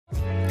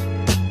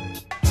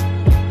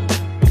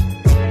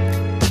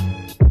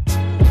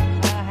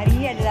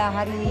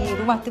hari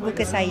rumah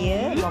terbuka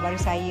saya, rumah baru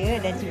saya,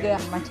 dan juga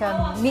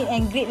macam meet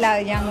and greet lah,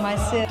 yang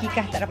masa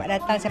Kikah tak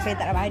dapat datang sampai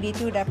tak dapat hadir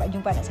tu dapat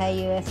jumpa anak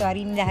saya. So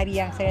hari ni dah hari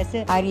yang saya rasa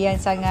hari yang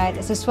sangat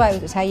sesuai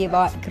untuk saya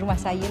bawa ke rumah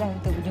saya lah,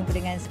 untuk berjumpa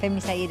dengan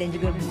family saya dan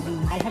juga bibi.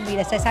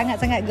 Alhamdulillah, saya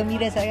sangat-sangat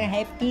gembira, sangat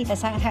happy dan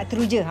sangat-sangat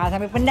teruja.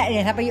 Sampai penat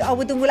dia, sampai you all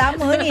bertunggu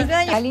lama ni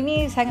sebenarnya. Kali ni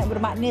sangat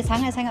bermakna,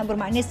 sangat-sangat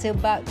bermakna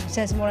sebab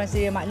semua orang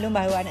sedia maklum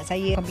bahawa anak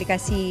saya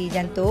komplikasi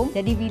jantung.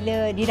 Jadi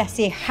bila dia dah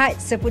sihat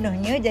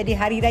sepenuhnya, jadi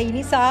hari raya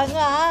ni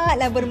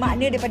sangatlah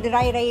bermakna daripada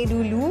raya-raya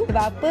dulu.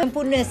 Sebab apa?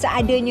 Sempurna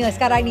seadanya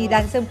sekarang ni,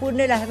 dah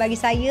sempurna lah bagi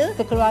saya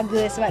ke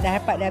keluarga, sebab dah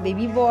dapat dah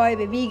baby boy,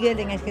 baby girl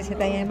dengan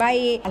kesihatan yang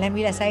baik.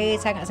 Alhamdulillah, saya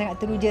sangat-sangat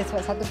teruja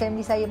sebab satu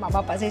family saya, mak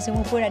bapak saya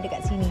semua pun ada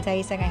kat sini.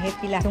 Saya sangat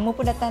happy lah. Semua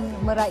pun datang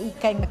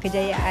meraihkan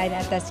kejayaan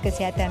atas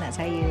kesihatan anak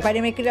saya. Kepada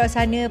mereka di luar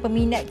sana,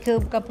 peminat ke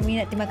bukan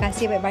peminat, terima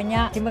kasih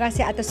banyak-banyak. Terima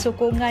kasih atas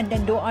sokongan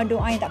dan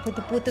doa-doa yang tak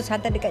putus-putus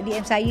hantar dekat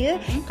DM saya.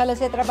 Kalau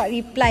saya tak dapat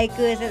reply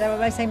ke, saya tak dapat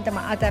balas, saya minta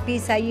maaf. Tapi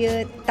saya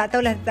tak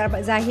tahulah, tak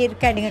dapat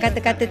zahirkan dengan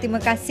kata-kata terima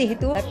kasih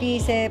tu.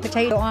 Tapi saya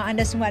percaya doa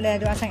anda semua adalah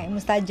doa sangat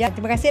mustajab.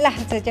 Terima kasihlah.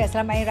 Saya cakap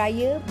selamat Hari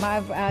Raya.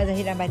 Maaf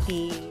zahir dan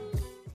batin.